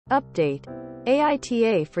Update.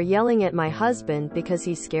 AITA for yelling at my husband because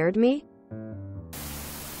he scared me?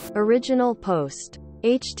 Original post.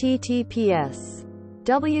 https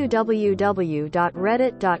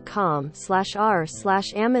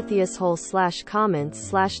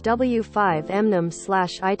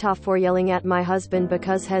www.reddit.com/r/AmITheAsshole/comments/w5emnum/AITA for yelling at my husband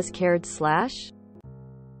because has cared /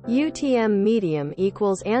 UTM medium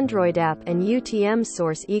equals Android app and UTM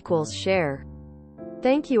source equals share.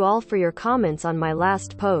 Thank you all for your comments on my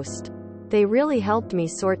last post. They really helped me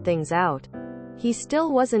sort things out. He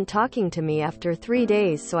still wasn't talking to me after 3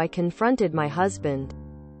 days, so I confronted my husband.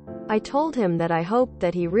 I told him that I hoped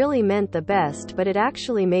that he really meant the best, but it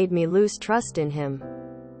actually made me lose trust in him.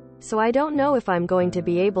 So I don't know if I'm going to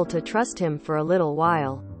be able to trust him for a little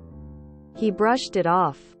while. He brushed it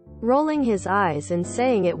off, rolling his eyes and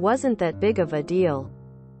saying it wasn't that big of a deal.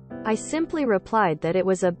 I simply replied that it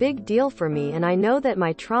was a big deal for me and I know that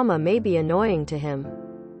my trauma may be annoying to him.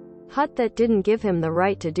 That didn't give him the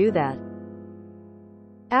right to do that.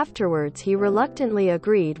 Afterwards he reluctantly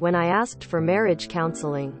agreed when I asked for marriage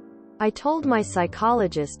counseling. I told my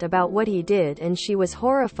psychologist about what he did and she was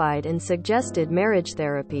horrified and suggested marriage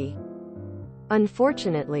therapy.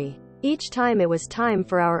 Unfortunately, each time it was time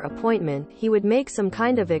for our appointment, he would make some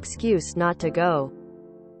kind of excuse not to go.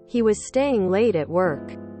 He was staying late at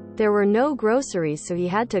work. There were no groceries, so he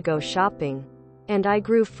had to go shopping. And I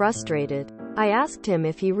grew frustrated. I asked him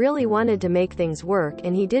if he really wanted to make things work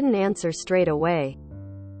and he didn't answer straight away.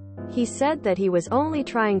 He said that he was only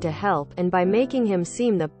trying to help, and by making him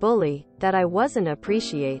seem the bully, that I wasn't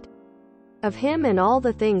appreciative of him and all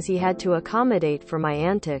the things he had to accommodate for my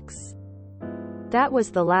antics. That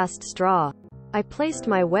was the last straw. I placed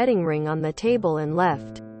my wedding ring on the table and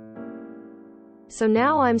left. So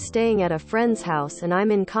now I'm staying at a friend's house and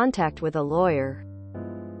I'm in contact with a lawyer.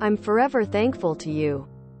 I'm forever thankful to you,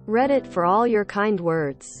 Reddit, for all your kind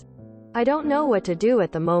words. I don't know what to do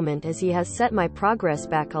at the moment as he has set my progress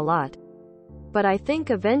back a lot. But I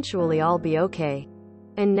think eventually I'll be okay.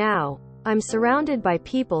 And now, I'm surrounded by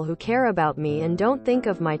people who care about me and don't think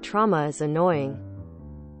of my trauma as annoying.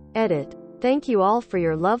 Edit. Thank you all for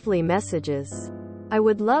your lovely messages. I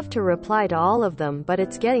would love to reply to all of them, but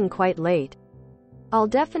it's getting quite late. I'll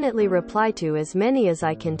definitely reply to as many as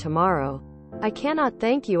I can tomorrow. I cannot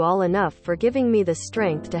thank you all enough for giving me the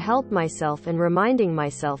strength to help myself and reminding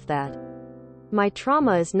myself that my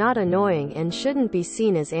trauma is not annoying and shouldn't be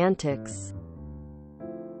seen as antics.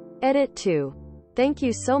 Edit 2. Thank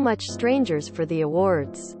you so much, strangers, for the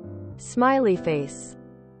awards. Smiley face.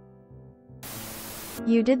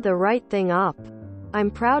 You did the right thing, op. I'm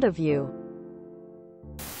proud of you.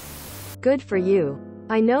 Good for you.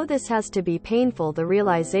 I know this has to be painful, the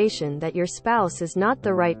realization that your spouse is not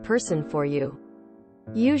the right person for you.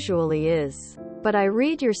 Usually is. But I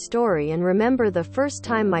read your story and remember the first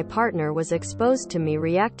time my partner was exposed to me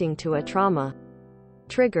reacting to a trauma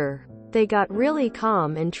trigger. They got really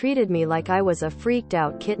calm and treated me like I was a freaked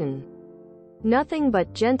out kitten. Nothing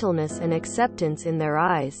but gentleness and acceptance in their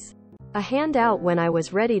eyes. A hand out when I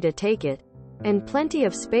was ready to take it. And plenty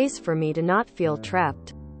of space for me to not feel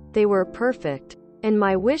trapped. They were perfect. And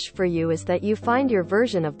my wish for you is that you find your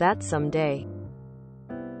version of that someday.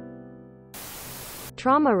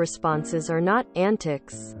 Trauma responses are not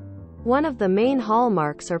antics. One of the main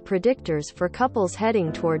hallmarks or predictors for couples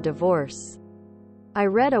heading toward divorce, I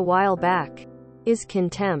read a while back, is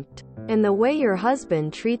contempt. And the way your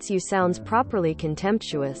husband treats you sounds properly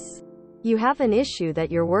contemptuous. You have an issue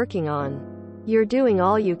that you're working on. You're doing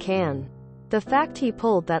all you can. The fact he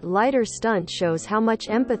pulled that lighter stunt shows how much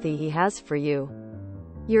empathy he has for you.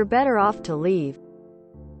 You're better off to leave.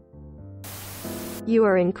 You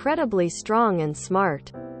are incredibly strong and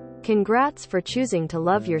smart. Congrats for choosing to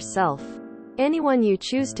love yourself. Anyone you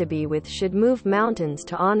choose to be with should move mountains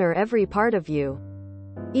to honor every part of you.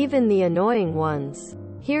 Even the annoying ones.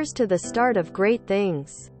 Here's to the start of great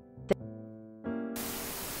things.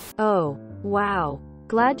 Oh, wow.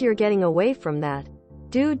 Glad you're getting away from that.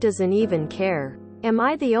 Dude doesn't even care. Am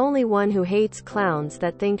I the only one who hates clowns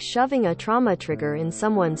that think shoving a trauma trigger in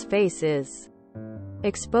someone's face is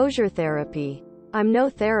exposure therapy? I'm no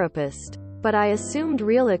therapist, but I assumed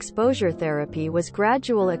real exposure therapy was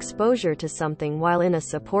gradual exposure to something while in a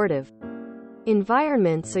supportive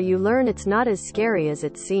environment, so you learn it's not as scary as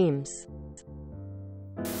it seems.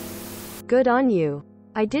 Good on you.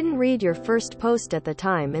 I didn't read your first post at the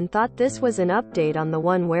time and thought this was an update on the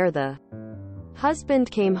one where the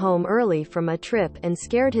husband came home early from a trip and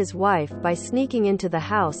scared his wife by sneaking into the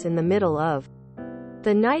house in the middle of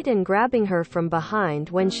the night and grabbing her from behind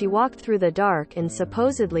when she walked through the dark and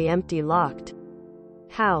supposedly empty locked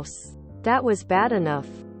house. That was bad enough.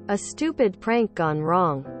 A stupid prank gone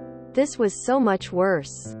wrong. This was so much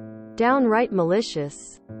worse. Downright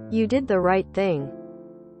malicious. You did the right thing.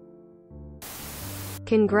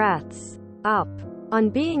 Congrats. Up. On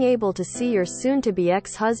being able to see your soon-to-be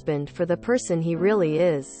ex-husband for the person he really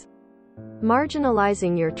is.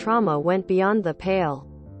 Marginalizing your trauma went beyond the pale.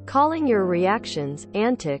 Calling your reactions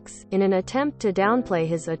antics in an attempt to downplay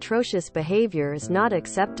his atrocious behavior is not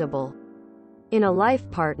acceptable. In a life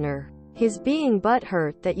partner, his being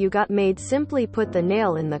butthurt that you got made simply put the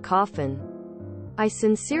nail in the coffin. I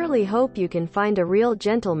sincerely hope you can find a real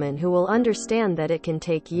gentleman who will understand that it can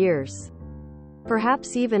take years,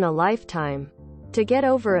 perhaps even a lifetime, to get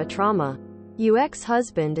over a trauma. You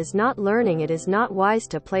ex-husband is not learning it is not wise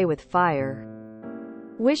to play with fire.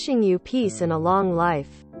 Wishing you peace and a long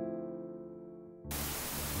life.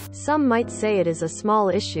 Some might say it is a small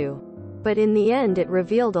issue, but in the end it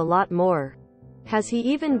revealed a lot more. Has he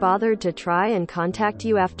even bothered to try and contact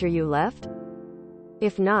you after you left?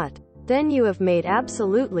 If not, then you have made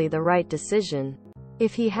absolutely the right decision.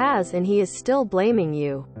 If he has and he is still blaming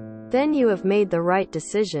you, then you have made the right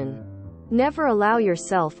decision. Never allow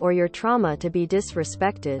yourself or your trauma to be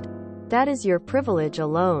disrespected. That is your privilege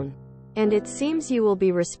alone. And it seems you will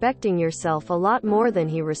be respecting yourself a lot more than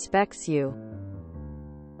he respects you.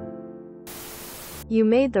 You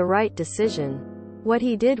made the right decision. What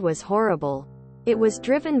he did was horrible. It was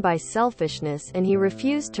driven by selfishness and he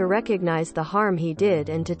refused to recognize the harm he did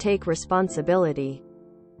and to take responsibility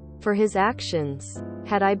for his actions.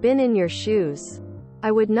 Had I been in your shoes,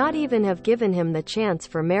 I would not even have given him the chance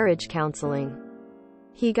for marriage counseling.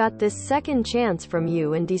 He got this second chance from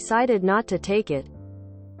you and decided not to take it.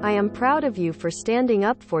 I am proud of you for standing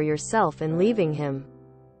up for yourself and leaving him.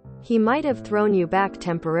 He might have thrown you back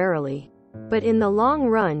temporarily, but in the long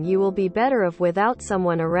run you will be better off without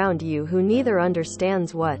someone around you who neither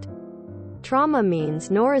understands what trauma means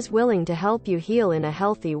nor is willing to help you heal in a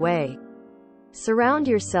healthy way. Surround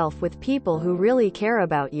yourself with people who really care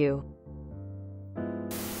about you.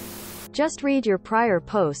 Just read your prior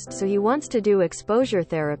post. So he wants to do exposure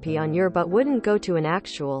therapy on your but wouldn't go to an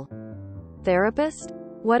actual therapist?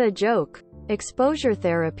 What a joke. Exposure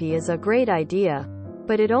therapy is a great idea,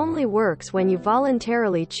 but it only works when you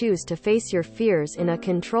voluntarily choose to face your fears in a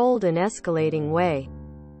controlled and escalating way.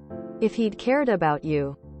 If he'd cared about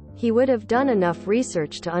you, he would have done enough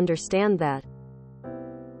research to understand that.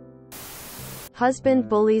 Husband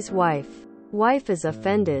bullies wife. Wife is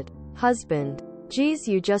offended. Husband: geez,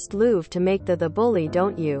 you just love to make the bully,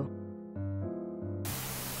 don't you?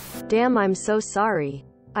 Damn, I'm so sorry.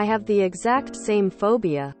 I have the exact same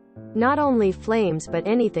phobia. Not only flames but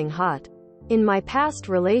anything hot. In my past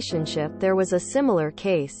relationship there was a similar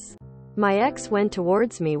case. My ex went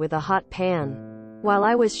towards me with a hot pan, while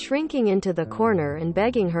I was shrinking into the corner and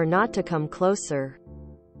begging her not to come closer.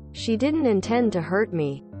 She didn't intend to hurt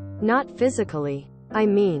me. Not physically, I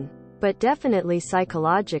mean, but definitely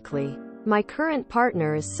psychologically. My current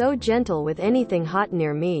partner is so gentle with anything hot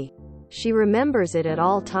near me. She remembers it at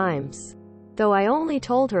all times. Though I only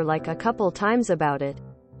told her like a couple times about it.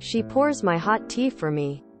 She pours my hot tea for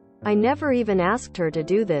me. I never even asked her to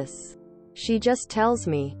do this. She just tells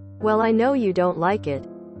me, well, I know you don't like it,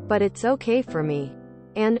 but it's okay for me.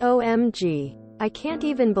 And OMG, I can't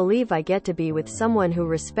even believe I get to be with someone who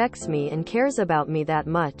respects me and cares about me that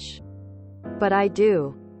much. But I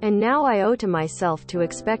do. And now I owe to myself to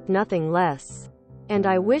expect nothing less. And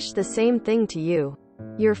I wish the same thing to you.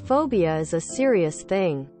 Your phobia is a serious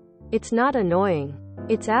thing. It's not annoying.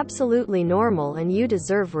 It's absolutely normal and you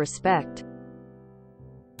deserve respect.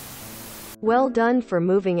 Well done for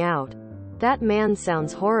moving out. That man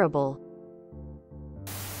sounds horrible.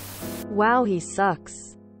 Wow, he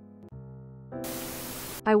sucks.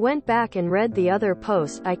 I went back and read the other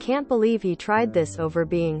post. I can't believe he tried this over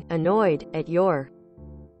being annoyed at your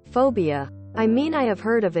phobia. I mean, I have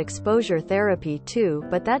heard of exposure therapy too,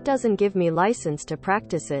 but that doesn't give me license to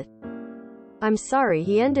practice it. I'm sorry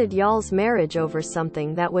he ended y'all's marriage over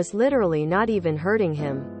something that was literally not even hurting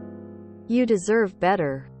him. You deserve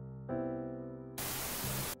better.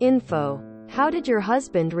 Info. How did your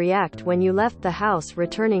husband react when you left the house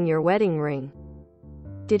returning your wedding ring?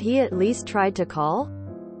 Did he at least try to call?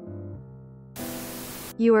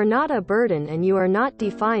 You are not a burden and you are not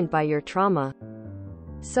defined by your trauma.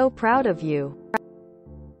 So proud of you.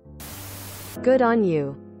 Good on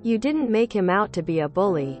you. You didn't make him out to be a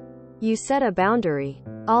bully. You set a boundary.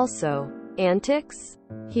 Also, antics?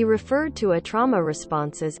 He referred to a trauma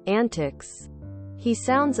response as antics. He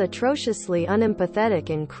sounds atrociously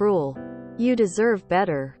unempathetic and cruel. You deserve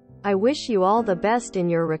better. I wish you all the best in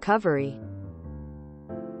your recovery.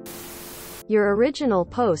 Your original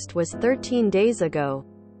post was 13 days ago.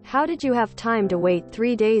 How did you have time to wait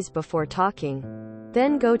 3 days before talking?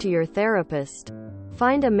 Then go to your therapist.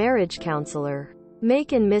 Find a marriage counselor.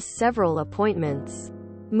 Make and miss several appointments.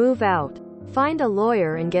 Move out. Find a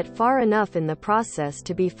lawyer and get far enough in the process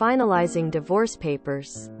to be finalizing divorce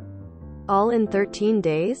papers. All in 13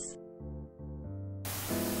 days?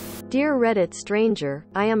 Dear Reddit stranger,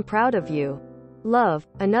 I am proud of you. Love,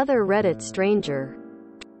 another Reddit stranger.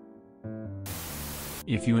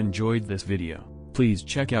 If you enjoyed this video, please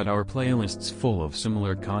check out our playlists full of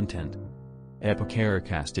similar content.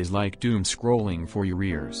 AmITheAsshole is like doom scrolling for your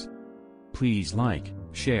ears. Please like,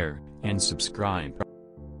 share, and subscribe.